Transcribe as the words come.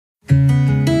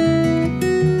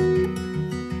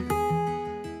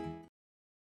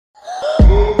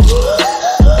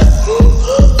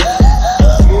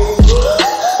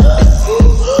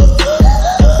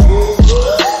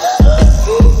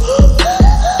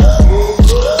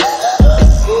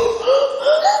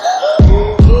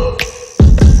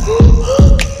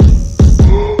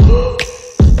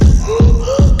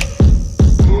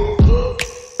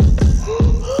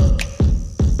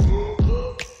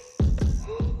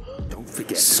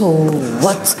So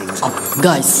what's up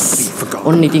guys?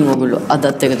 ඔන්න ඉතින් ඔයගොල්ලෝ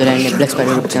අදත් එකතුලා ඉන්නේ Black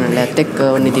Spider YouTube channel එකත් එක්ක.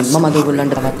 ඔන්න ඉතින් මම අද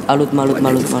ඔයගොල්ලන්ට තවත්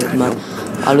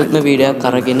අලුත්ම වීඩියෝ එකක්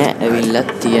අරගෙන ඇවිල්ලා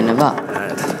තියෙනවා.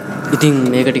 ඉතින්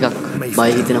මේක ටිකක් බය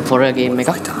හිතෙන horror game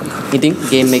එකක්. ඉතින්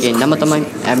game එකේ නම තමයි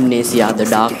Amnesia the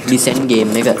Dark Descent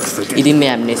game එක. ඉතින්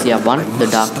මේ Amnesia 1 the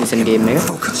Dark Descent game එක.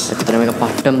 ඇත්තටම මේක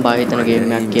පට්ටම් බය හිතන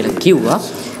game එකක් කියලා කිව්වා.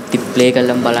 ඉතින් ප්ලේ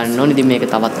කරලා බලන්න ඕනේ. ඉතින් මේක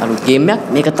තවත් අලුත් ගේම් එකක්.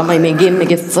 මේක තමයි මේ ගේම්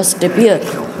එකේ ෆස්ට් එපියර්.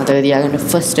 මතක තියාගන්න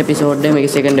ෆස්ට් එපිසෝඩ් එක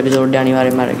මේකේ සෙකන්ඩ් එපිසෝඩ් එක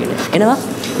අනිවාර්යයෙන්ම අරගෙන එනවා.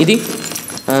 ඉතින්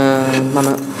මම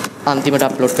අන්තිමට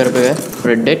අප්ලෝඩ් කරපු එක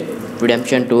Red Dead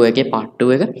Redemption 2 එකේ part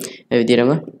 2 එක. ඒ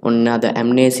විදිහටම ඔන්න අද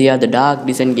Amnesia the Dark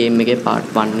Descent game එකේ part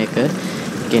 1 එක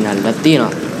ගෙනල්ලා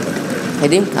තියෙනවා.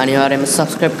 ඉතින් අනිවාර්යයෙන්ම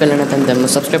subscribe කරලා නැත්නම් දැන්ම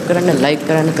subscribe කරන්න, like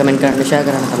කරන්න, comment කරන්න, share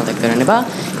කරන්න අමතක කරන්න එපා.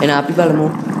 එහෙනම් අපි බලමු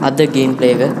අද game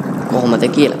play එක කොහොමද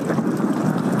කියලා.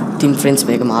 ඉතින් friends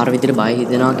මේක මාර විදිහට බය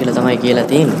හිතෙනවා කියලා තමයි කියලා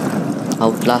තියෙන්නේ.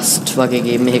 Outlast වගේ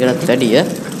game එකකටත් වැඩිය.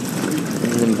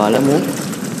 ඉතින් බලමු.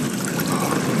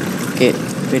 Okay,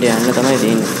 වීඩියෝ යන්න තමයි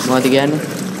තියෙන්නේ. මොකද කියන්නේ?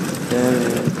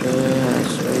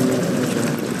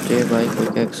 by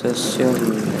quick access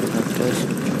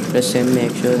press M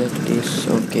make sure that it is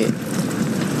okay.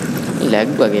 lag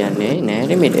වගේ යන්නේ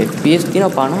නෑනේ මේ FPS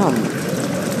තියෙනවා 50ම.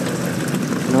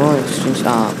 no extremes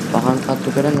පහන් කට්ටු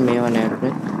කරන්න මේවා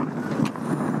නෑ.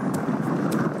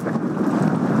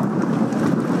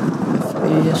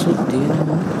 FPS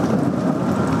තියෙනවා.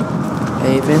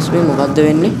 ඒ friends මේ මොකද්ද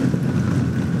වෙන්නේ?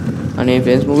 අනේ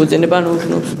friends මොකද දෙන්න බෑ නෝස්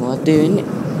මොකද්ද වෙන්නේ?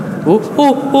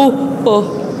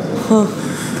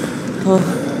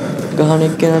 ගහන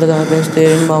එක්කෙනාට තමයි friends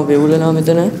තේරෙන්නේ මම වෙවුලනවා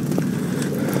මෙතන.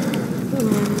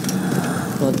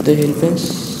 what the hell friends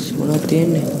මොනවද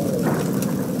තියෙන්නේ?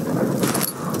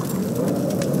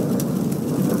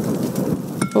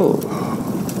 oh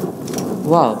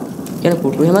wow කියන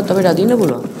පුටු එහෙමත් අපිට අදින්න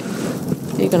පුළුවන්.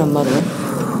 ඒක නම් මාරුයි.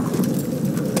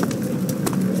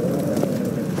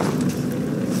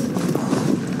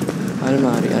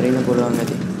 අල්මාරි අරින්න පුළුවන්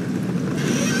නැති.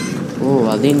 ඕ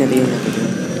අදින්න තියෙන අපිට.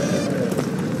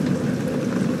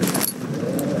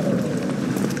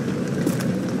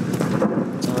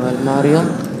 අල්මාරිය.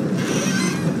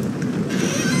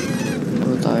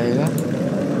 ඔය තායක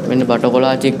මෙන්න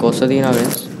බටකොලාචි කොස්ස තියෙනවා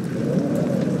වෙනස්.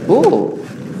 ඕ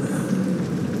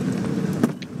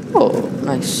oh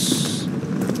nice.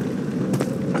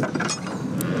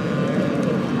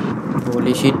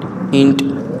 holy shit hint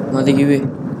මද කිව්වේ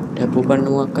ටැප් උපන්න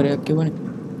මොකක් කරයක් කිව්වනේ.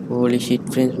 holy shit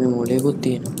friends මේ මොලේකුත්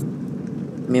තියෙනවා.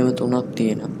 මේව තුනක්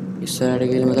තියෙනවා. ඉස්සරහට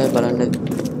ගිහලා මම බලන්න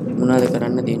මොනවද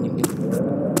කරන්න තියෙන්නේ කියලා.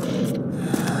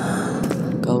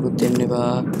 කවුරුත් එන්න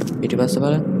එපා. පිටිපස්ස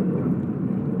බලන්න.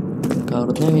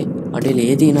 කවුරුත් නෙමෙයි. අඩේ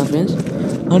ලේ තියෙනවා friends.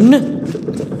 අන්න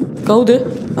කවුද?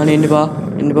 අනේ එන්න එපා.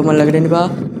 එන්න එපා මම ළඟට එන්න එපා.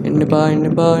 එන්න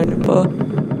එපා.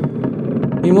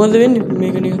 මේ මොකද වෙන්නේ?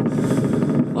 මේක නිකන්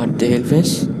what the hell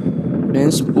friends?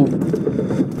 friends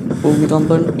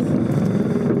කම්පන්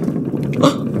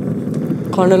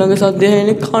කන ළඟ සද්දය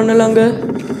ඇහෙන්නේ කන ළඟ.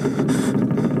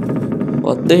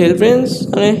 what the hell friends?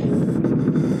 අනේ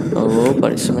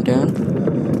පරිස්සමට යන්න.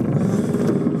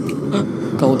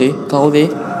 කවුද?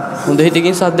 හොඳ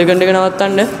හිතකින් සද්ද කරන එක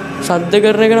නවත්තන්න.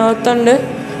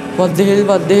 what the hell?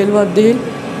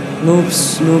 noobs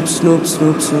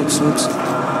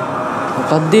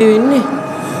මොකක්ද වෙන්නේ?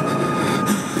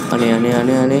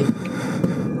 අනේ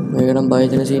මේක නම් බය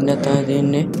දෙන සීන් එකක් තමයි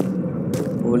තියෙන්නේ.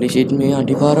 holy shit මේ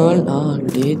අඩිපාරවල්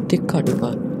ලේත් එක්ක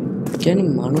අඩිපාර.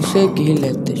 කියන්නේ මිනිස්සේ ගිහිල්ලා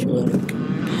ඇත්තේ ෂුවර්.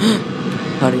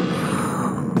 හරි.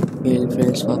 මේ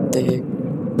friends what the heck?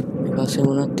 මේකසේ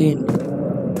මොනවද තියෙන්නේ?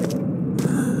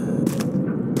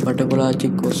 බටකොලාචි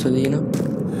කොස්ස දිනා.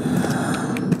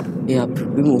 ඒ අපි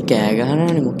කෑ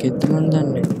ගහනවානේ මොකෙද්ද මන්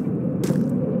දන්නේ.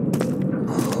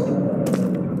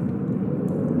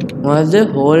 මොකද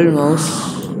whole mouse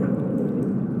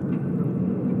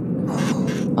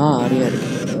හරි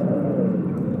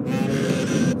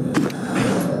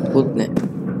පුත් නෑ.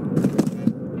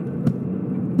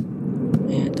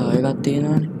 මේ තව එකක්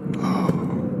තියෙනවානේ.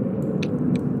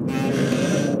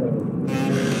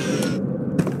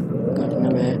 ගන්න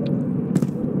බෑ.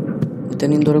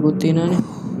 එතනින් දොරකුත් තියෙනවානේ.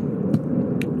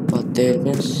 පත්තේ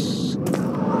friends.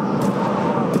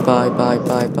 එපා.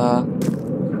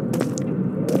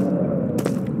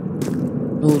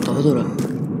 තව දොර.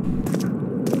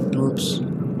 oops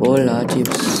all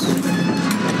chips.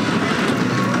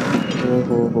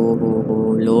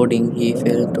 loading. He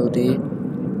fell to the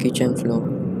kitchen floor.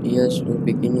 Tears were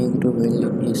beginning to well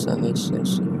in his eyes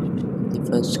as the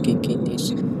first kick in his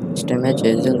stomach.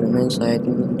 Hazel remains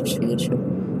hiding in the future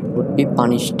would be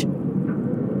punished.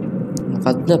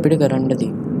 මොකද්ද අපිට කරන්න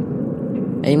තියෙන්නේ?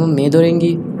 ඇයි මම මේ දොරෙන්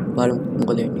ගියේ? බලමු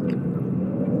මොකද වෙන්නේ කියලා.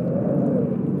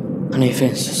 අනේ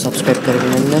friends subscribe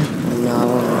කරගෙන ඉන්න.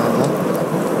 ආවා.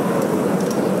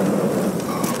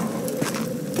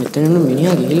 මෙතන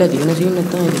මිනිහා ගිහිල්ලා තියෙන සීන් එක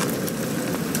තමයි.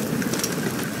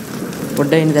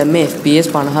 පොඩ්ඩක් ඉන්න දැන් මේ FPS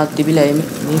 50ක් තිබිලා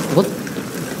මේ පොත්.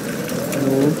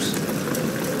 oops.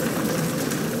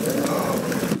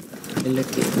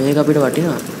 මේක අපිට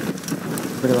වටිනවා.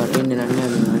 අපිට වටින්නේ නැහැ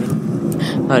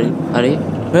හරි.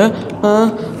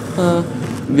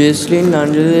 Basically,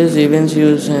 under these events,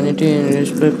 use sanity and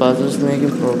respect passes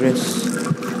making progress.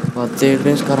 What the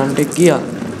events current kiya?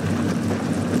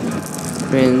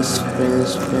 Friends.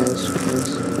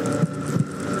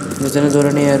 මෙතන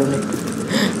දොරනේ යරුනේ.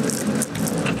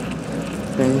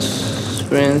 Friends.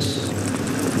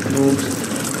 Oops.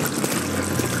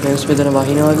 Friends මෙතන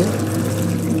වහිනවද?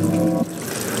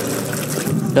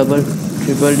 Double,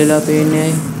 triple දෙලා පේන්නේ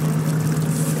ඇයි?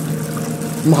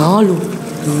 මාළු.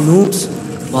 Noobs.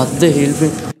 What the hell,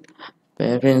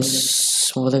 friends?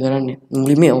 මොකද කරන්නේ?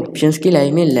 මුලින්ම options කියලා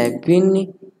ඇයි මේ lag වෙන්නේ?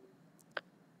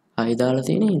 ආයි දාලා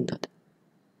තියෙන හින්දාද?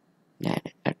 නෑ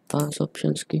advanced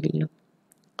options කියලා.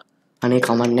 අනේ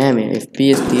කමක් නෑ මේ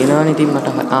FPS තියනවානේ ඉතින් මට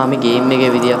මේ game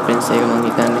එකේ විදියක් friends ඒක මං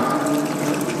හිතන්නේ.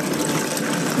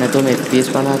 නැතෝ මේ FPS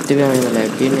 50ක් තිබුණා මේ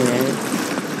lag වෙන්නේ නෑ.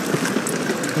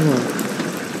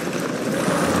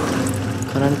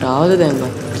 කරන්ට් ආවද දැන්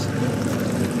මට?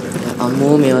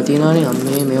 අම්මෝ මේවා තියනවානේ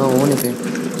අම්මේ මේවා ඕනේ friend.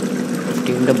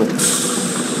 tinder box.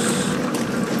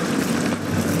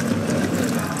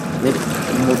 මේ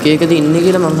මොකේකද ඉන්නේ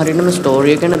කියලා මං හරියටම ස්ටෝරි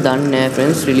එක ගැන දන්නේ නෑ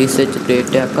friends. රිලීස් වෙච්ච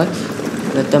ඩේට් එකක්වත්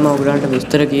නැත්නම් ඔයගලන්ට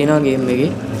විස්තර කියනවා ගේම්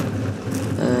එකේ.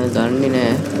 දන්නේ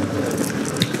නෑ.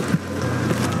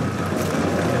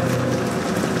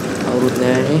 අවුරුත්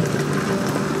නෑනේ.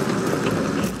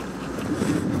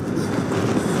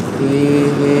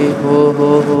 හෝ.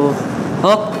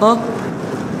 What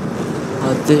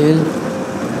the hell?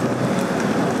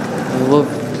 What?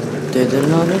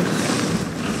 දෙදෙනානේ.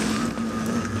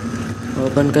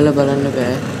 Open කරලා බලන්න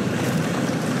බෑ.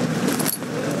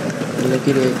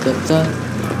 ඉලකිරේ ගත්තා.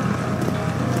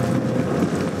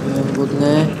 මොකුත්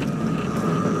නෑ.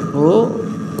 ඕ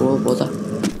පොත.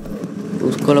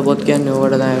 උස්කොල පොත් කියන්නේ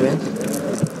ඕකට තමයි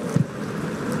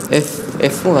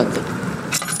F මොකක්ද?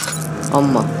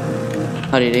 අම්මා.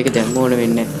 හරි ඒක දැන් ඕන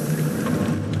වෙන්නේ නැහැ.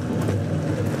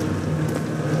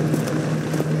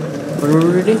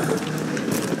 already?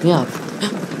 Yeah.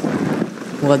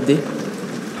 මොකද්ද?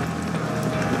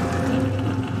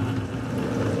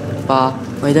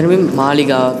 මම හිතන්නේ මේ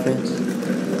මාලිගාව friends.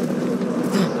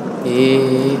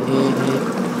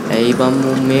 ඇයි බම්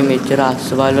මේ මෙච්චර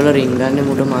අස්සවල් වල රින්ගන්නේ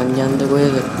මුට මංජන්ද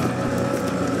කොහෙද?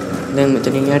 දැන්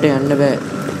මෙතනින් යට යන්න බෑ.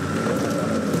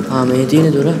 මේ තියෙන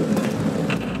දොර.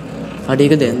 අඩ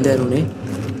එක දැන් දැරුනේ.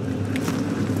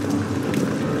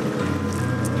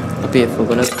 අපි F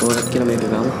ගොඩක් ස්කෝර් කියලා මේක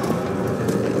ගමු.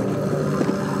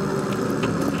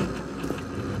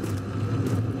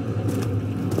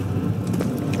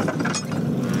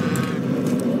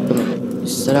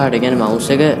 ඉස්සරහට කියන්නේ mouse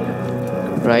එක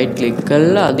right click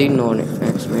කරලා අදින්න ඕනේ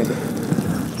friends මේක.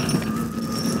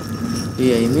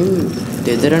 ඊයි මේ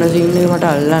දෙදරන සීන් එක මට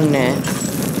අල්ලන්නේ නැහැ.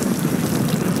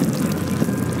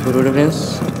 පුරුදු friends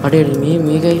අඩේ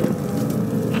මේකයි.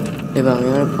 එපා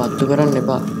මේවට පත්තු කරන්න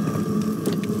එපා.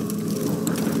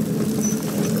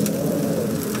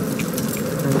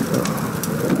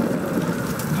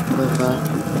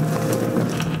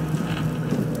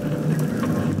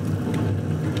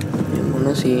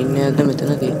 සීන් එකක්ද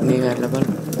මෙතන මේක අරලා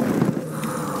බලන්න.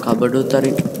 කබඩොත්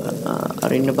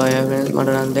අරින්න බය වෙන මට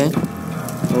නම් දැන්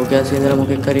ඕක ඇස්සේ ඉඳලා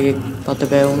මොකෙක් හරි පත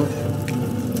පෑවුණු.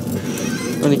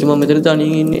 අනික මම මෙතන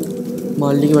තනියෙන් ඉන්නේ.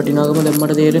 මල්ලිගේ වටිනාකම දැන්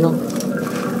මට තේරෙනවා.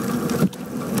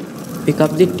 pick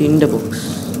up the tinder box.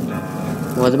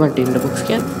 මොකද මම tinder box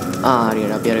කියන්නේ?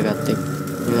 හරියට අපි අරගත්තේ.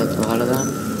 මේකත් වහලා දාන්න.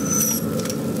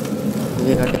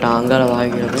 මේකට ටාංගල වහයි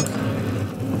කියලා.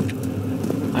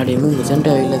 අඩේ මම මෙතනට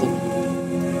ඇවිල්ලා තියෙනවා.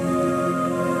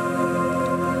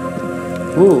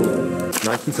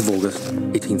 19th of August,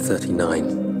 1839.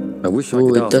 I wish I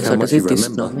could ask how much you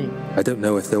remember. I don't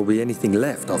know if there will be anything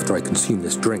left after I consume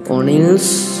this drink.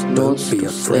 Don't be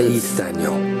afraid,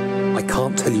 Daniel. I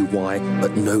can't tell you why,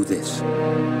 but know this.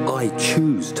 I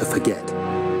choose to forget.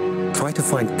 Try to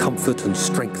find comfort and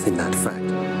strength in that fact.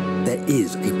 There is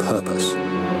a purpose.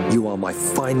 You are my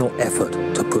final effort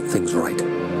to put things right.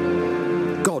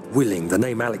 God willing, the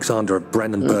name Alexander of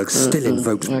Brandenburg still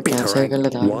invokes bitter anger.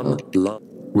 One love.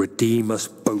 Redeem us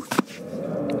both.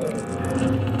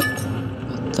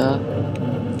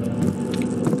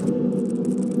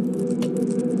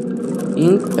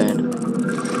 Ink pen.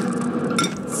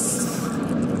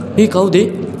 He kau de?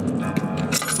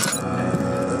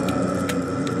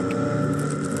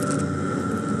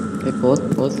 Both.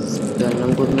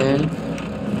 Ganang good man.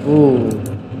 Oh.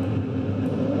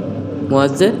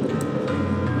 What's it?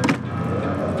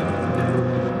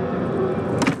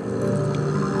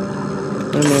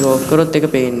 मैं of करो तेरे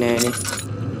को pen नहीं है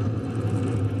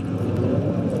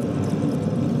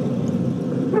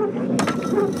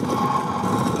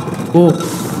Oh,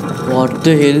 what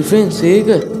the hell, friends? Hey,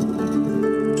 guy.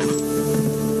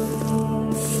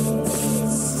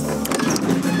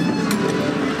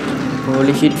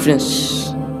 Holy shit, friends.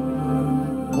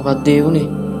 What the hell?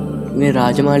 मैं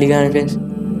राजमालिका है, friends.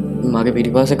 मागे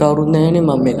पीछे पास का और नहीं है,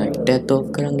 मम्मी लाइट है तो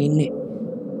करेंगे नहीं.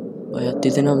 भाई आती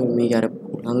थी ना मम्मी यार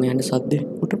पुराने हैं साथ दे.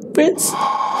 What a friends?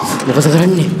 मैं बस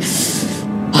करने.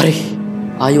 अरे,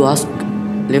 are you ask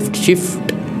left shift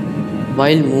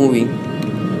while moving?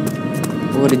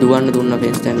 और दुआन दूरना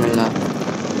फ्रेंड्स तेनला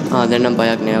हाँ देना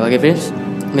बायक नहीं आवागे फ्रेंड्स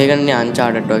मेरे ने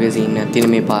अनचार्टेड वाके सीन है तीन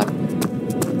में पार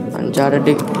अनचार्टेड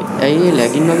ये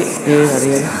लेकिन वाके ये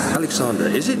अरे Alexander,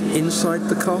 is it inside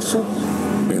the castle?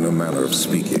 In a manner of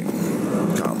speaking.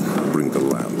 Come, bring the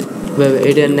lamp. वे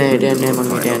एडियन है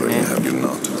मम्मी एडियन है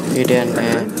एडियन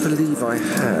है I don't believe I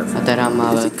have. अतरा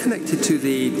मावा Is it connected to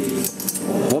the...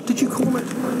 What did you call it?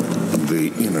 The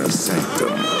inner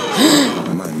sanctum.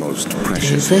 My most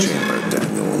precious chamber,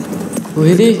 Daniel.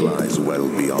 Really? It lies well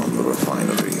beyond the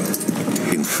refinery.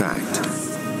 In fact,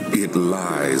 it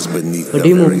lies beneath the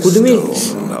very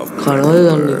stone of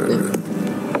power.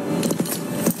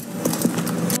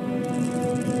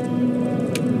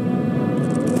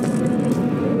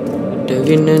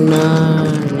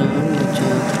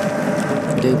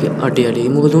 अटी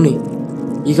मुझे नहीं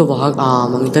ये का भाग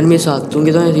mummy तन में साथ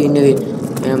तुंगे तो ऐसे इन्हें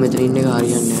दे मैं तेरी इन्हें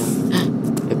गाड़ी अन्य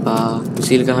पा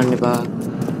सील का हन्ने पा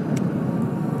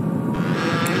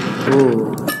ओ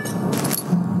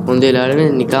उन्हें लाड़ में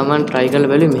निकामान ट्राई कर ले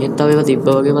पहले मेहता वे बात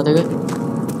इब्बा वगे बात है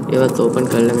ये बात ओपन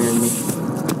कर ले मैं अन्य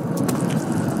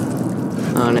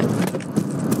आने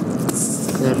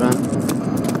इधर रन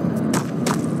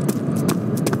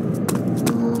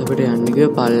सबटे अन्य के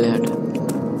पाल ले हट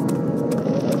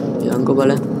यांको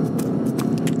बाले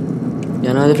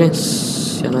याना दे फ्रेंड्स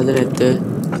याना दे रहते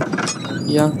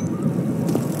या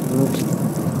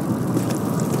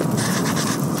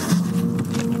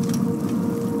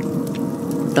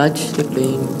touch the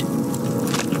paint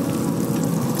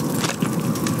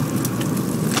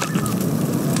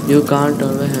you can't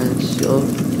turn my hands your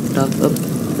tough up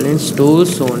friends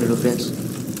tools only friends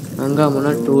anga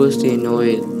mona tools in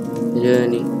oil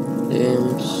journey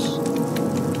games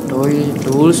toy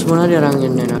tools mona jarang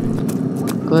enne na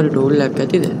kar tool lak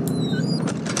ඇතිද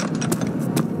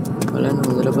බලන්න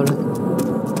හොඳට බලන්න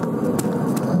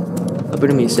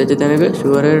අපිට miss වෙච්ච තැනක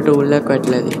sure එක tool එකක්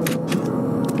වැටලා ඇති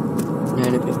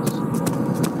නෑනේ ප්‍රෙස්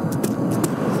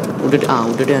උඩට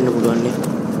යන්න පුළුවන් නේ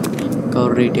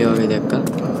කවුරු රීටිය වගේ දැක්කා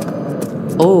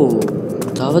ඕ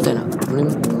තාව තැන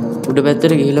උඩ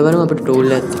පැත්තට ගිහිල්ලා බලමු අපිට ටූල්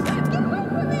එකක්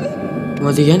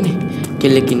මොකද කියන්නේ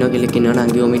කෙල්ලෙක් ඉන්නවා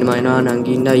නංගි ඔමින මයනවා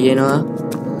නංගි ඉන්න අයියනවා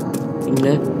ඉන්න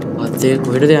අතේ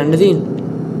කොහෙටද යන්න තියෙන්නේ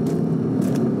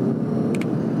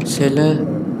cellar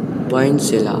wine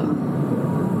cellar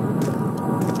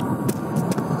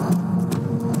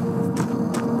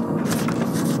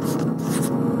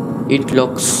it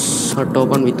locks not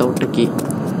open without a key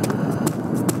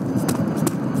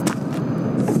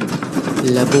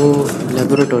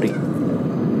laboratory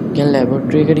क्या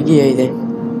laboratory එකට ගියයි දැන්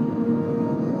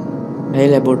ඇයි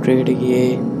laboratory එකට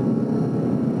ගියේ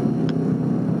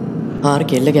ආර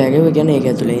කෙල්ල ගෑගව කියන්නේ ඒක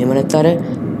ඇතුලේ එහෙම නැත්නම් අර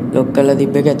ලොක් කරලා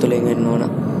තිබ්බ එක ඇතුලෙන් එන්න ඕන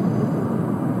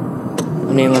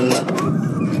අනේ මම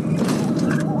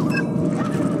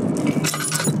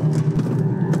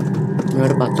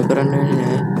මට පත්තු කරන්න වෙන්නේ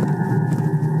නැහැ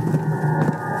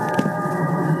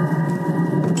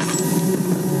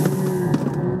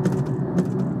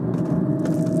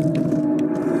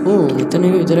ඕ මෙතන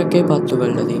විතරක් ඒ පත්තු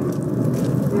කරලා තියෙන්නේ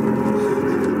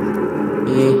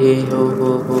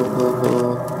හෝ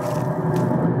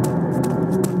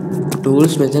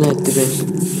tools මෙතන ඇත්තේ බෑ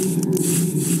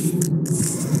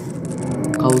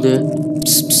කවුද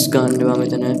ස්ප්ස් ගන්නවා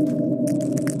මෙතන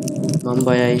මම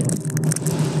බයයි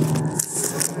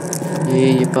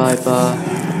එපා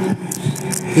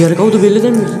යාර කවුද බෙල්ල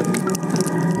දැම්මේ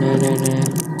නෑ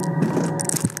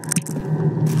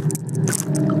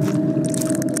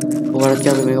ඔයාලට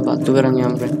කියන්න මේක පත්තු කරන්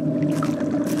යන්න බෑ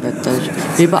නැත්තම්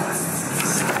එපා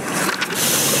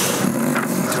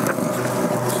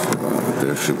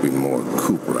There should be more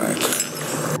coop rack.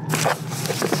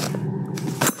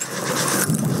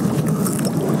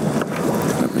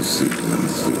 Let me see.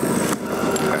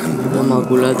 I'm a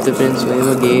good at the friends. We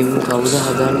have a game. How's the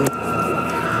other?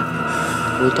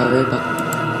 Who are they?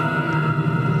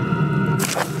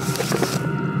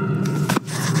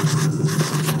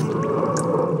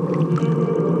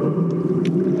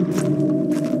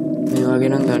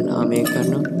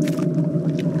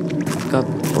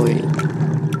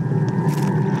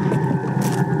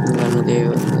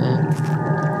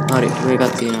 හරි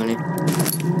මේකක් තියෙනවානේ.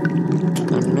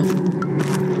 අන්න.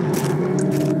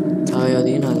 ආයෙ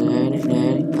දිනනවා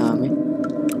නෑනේ තාමේ.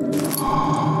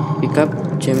 pick up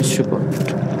James report.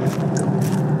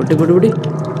 පොඩි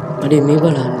අඩේ මේ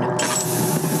බලන්න.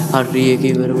 හරි ඒක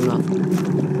ඉවර වුණා.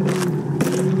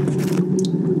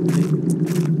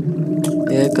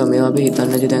 ඒක මේවා අපි හිතන්නේ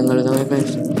නැති තැන් වල තමයි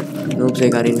friends. noobs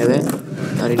එක අරින්න බෑ.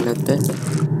 අරින්න නැත්තේ.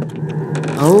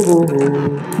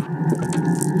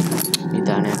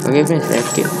 Okay friends,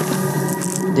 active.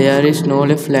 There is no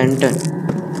left lantern.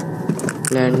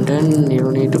 Lantern you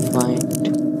need to find.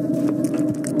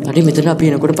 අඩි මෙතන අපි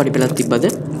එනකොට පඩි පෙළක් තිබ්බද?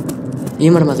 ඊ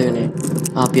මට මතක නෑ.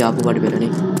 අපි ආපු පඩි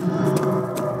පෙළනේ.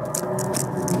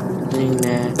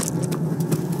 නෑ.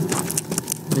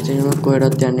 මෙතනම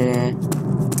කොහෙවත් යන්නේ නෑ.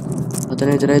 අතන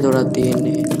විතරයි දොරක්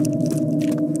තියෙන්නේ.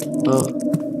 ඔව්.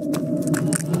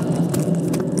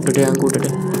 උඩට.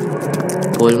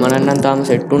 පොල් මනන් නම් තාම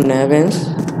සෙට් උන්නේ නෑ friends.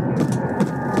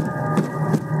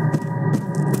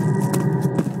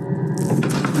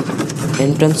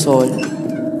 entrance hall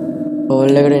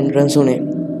එකට entrance උනේ.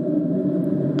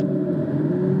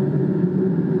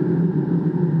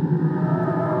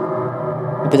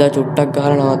 අපි දැන් චුට්ටක්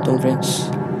ගහලා නවත්තුමු friends.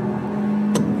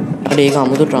 අර ඒක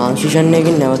අමුතු transition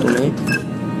එකකින් නැවතුනේ.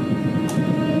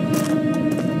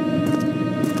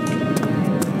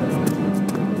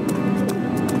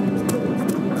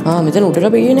 මෙතන උඩට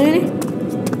පෙන්නේ නෑනේ.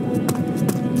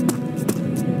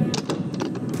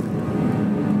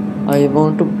 I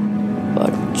want to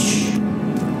watch.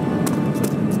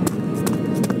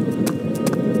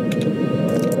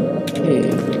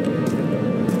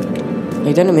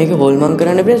 ඉතින් මේක හොල්මන්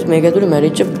කරන්න friends මේක ඇතුලේ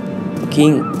මැරිච්ච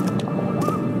king.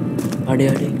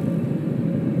 අඩේ.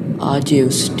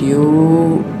 archives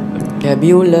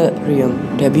tabularium.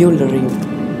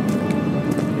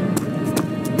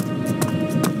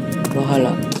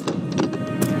 Wahala.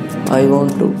 I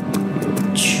want to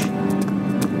watch.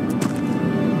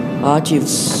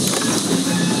 Archives.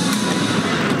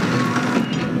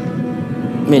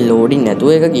 මේ loading නැතුව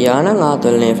එක ගියා නම්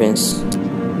ආතල්නේ friends.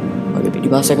 මගේ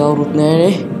පිටිපස්සේ කවුරුත්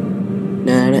නැහැනේ.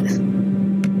 නෑ.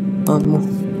 අම්මෝ.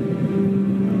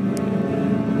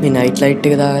 මේ night light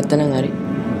එක දාගත්තා නම් හරි.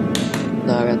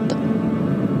 දාගත්තා.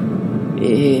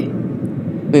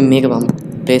 මේක මම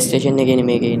PlayStation එකේනේ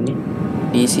මේකේ ඉන්නේ.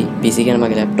 PC කියන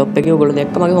මගේ laptop එකේ ඔයගොල්ලෝ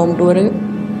දැක්ක මගේ home tour එක.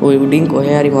 ඔය උඩින්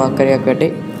කොහේ හරි මාක් කරයක් වටේ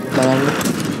බලන්න.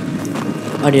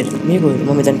 හරියට මේක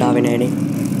මම මෙතනට ආවේ නෑනේ.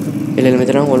 එළෙල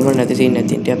මෙතන හොල්මන් නැති සීන්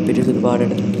නැති ටිකක් පිටිසුදු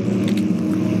පාඩට.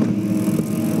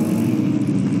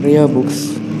 rear books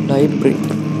library.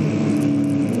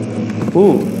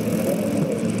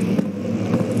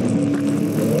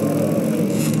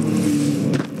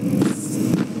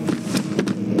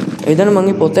 එදන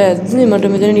මගේ පොත ඇද්දේ මට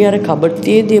මෙතන නියර කබඩ්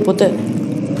තියේදී පොත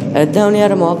ඇද්දාවනේ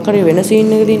අර මොකක් හරි වෙන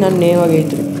සීන් එකදී නන් ඒ වගේ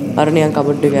හිතුවේ. අර නියන්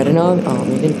කබඩ් එක ඇරෙනවා.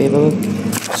 මේකේ paper work.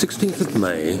 16th of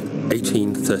May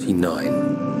 1839.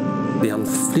 The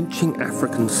unflinching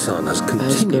African sun has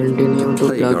continued to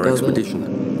plague our expedition.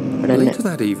 Later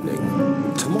that evening,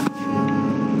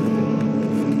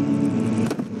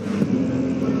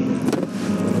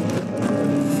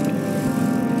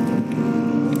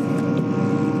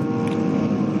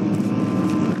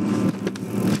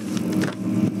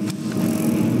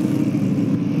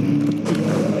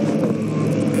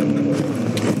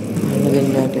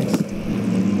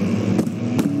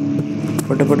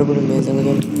 පොඩ මේ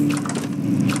සංගම්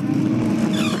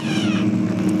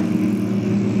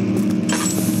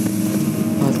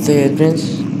අස්සේ friends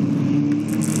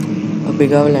අපි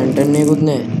ගාව ලැන්ටර්න් එකකුත්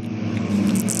නැහැ.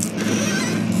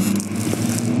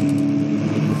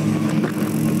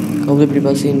 කවුද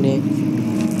පිටිපස්සේ ඉන්නේ?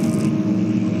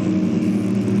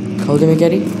 කවුද මේ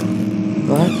කැරි?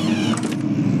 what?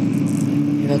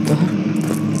 ඒකට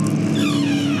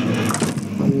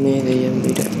අම්මේ දෙයියන්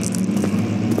පිට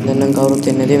දැන් නම් කවුරුත්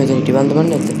එන්නේ නැති මෙතන හිටවන්න බෑ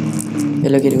නැද්ද?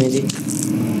 එළ කිරිමේදී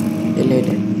එළේට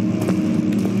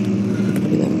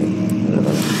ඉතින්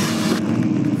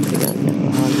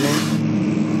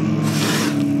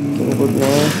කෙනෙකුත්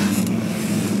නෑ.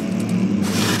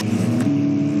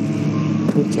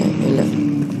 එළ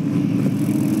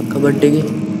කබඩ් එකේ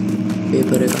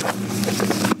පේපර් එක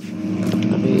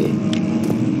අපි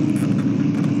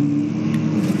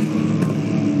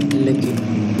එළකි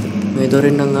මේ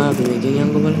දොරෙන් නම් ආපු මේකෙන්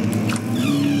යන්කෝ බලන්න.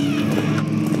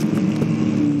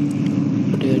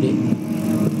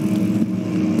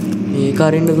 මේක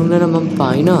අරින්න දුන්නා නම් මම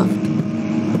පායිනවා.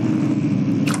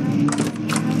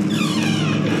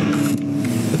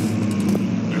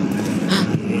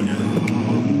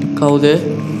 කවුද?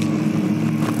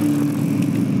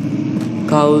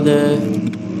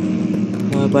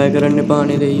 මම බය කරන්න එපා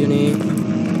නේ දෙයියනේ.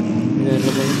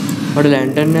 මට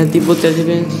ලැන්ටර්න් එකක් තිබ්බොත් ඇති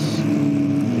ෆ්‍රෙන්ඩ්ස්.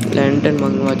 ලැන්ටර්න්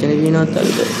මම වචන කියනවත් අල්ල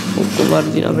ඔක්කොම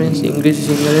වර්ධිනා ෆ්‍රෙන්ඩ්ස්. ඉංග්‍රීසි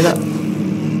සිංහලලා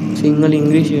සිංහල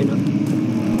ඉංග්‍රීසි වෙනවා.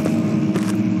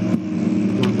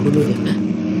 මකුළුද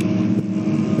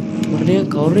මට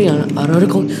කවුරු අර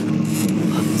කවුද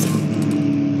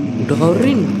උඩ කවුරු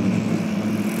ඉන්නේ?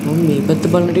 මම මේ පැත්ත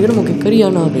බලන ටිකට මොකෙක් හරි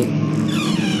යනවා ෆ්‍රෙන්ඩ්.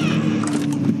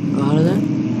 කාලද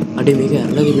අඩේ මේක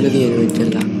ඇරලා තිබිලා තියෙන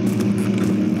වෙච්චලා.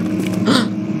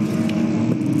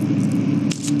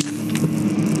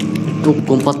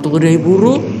 ඔක්කොම පත්තු කරේ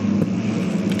පුරු.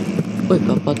 ඔය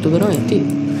පත්තු කරා ඇති.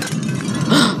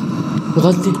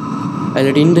 මොකද්ද?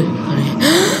 ඇලටින්ද?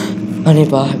 අනේ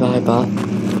පා.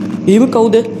 ඊම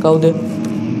කවුද?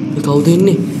 මේ කවුද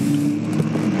ඉන්නේ?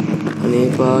 අනේ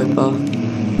පා.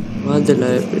 What the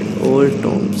library? Old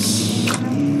tombs.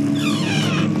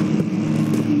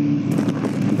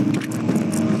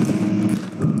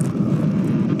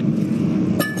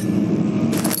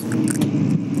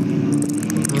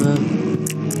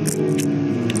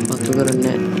 පත්තු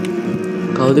කරන්නේ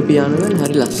කවුද පියානෝ ගන්න?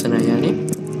 හරි ලස්සනයි යන්නේ.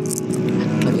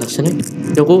 හරි ලස්සනයි.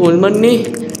 යකෝ හොල්මන්නේ.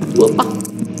 දුවපා.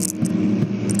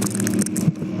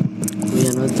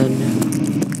 යනවා තන්නේ.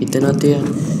 හිතනත් යන.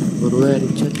 බොරුව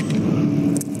ඇරිච්ච.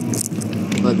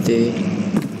 වත්තේ.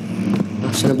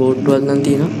 ලස්සන බෝට්ටුවක් නම්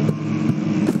තියෙනවා.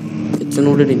 එතන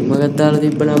උඩට නිමගක් දාලා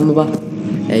තිබ්බනම් අම්මපා.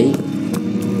 ඇයි?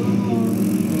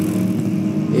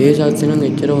 ඒ සද්ද නම්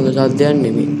එච්චර හොඳ සද්දයක්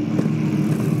නෙමෙයි.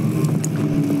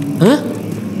 ඈ?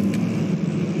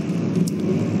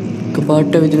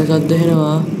 කපාට විදින සද්ද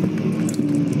එනවා.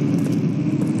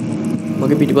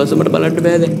 මගේ පිටිපස්ස මට බලන්න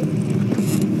බෑද?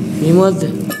 මේ මොකද්ද?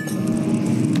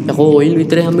 යකෝ ඔයිල්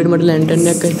විතරේ හම්බෙන්න මට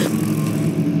ලැන්ටර්න් එකක් අය.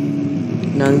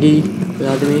 නංගි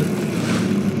ඔයාද මේ?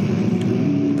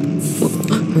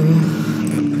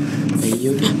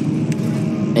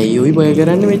 අයියෝ බය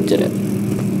කරන්නේ මෙච්චර.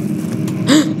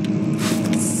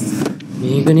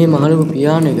 මේකනේ මහලු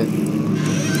පියාන එක.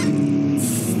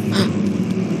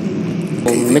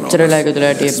 මෙච්චර ලයික්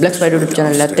එකතුලා හිටියේ බ්ලැක් ස්පයිඩර් YouTube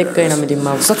channel එකත් එක්ක. එනම් ඉතින්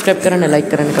මාව subscribe කරන්න, like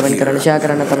කරන්න, comment කරන්න, share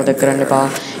කරන්න අමතක කරන්න එපා.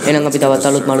 එහෙනම් අපි තවත්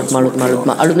අලුත්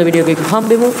වීඩියෝ එකක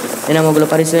හම්බෙමු. එහෙනම්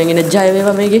ඔයගොල්ලෝ පරිස්සමෙන් ඉන්න. ජය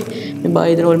වේවා මේකේ. මේ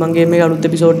බාහිර වල මං ගේම් එකේ අලුත්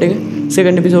එපිසෝඩ් එක,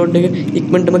 සෙකන්ඩ් එපිසෝඩ් එක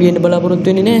ඉක්මනටම ගේන්න බලාපොරොත්තු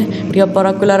වෙන්නේ නෑ. ටිකක්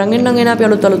පරක් වෙලා අරන් එන්නම්. එහෙනම් අපි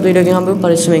අලුත් වීඩියෝ එකකින් හම්බෙමු.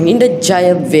 පරිස්සමෙන් ඉන්න. ජය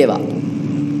වේවා.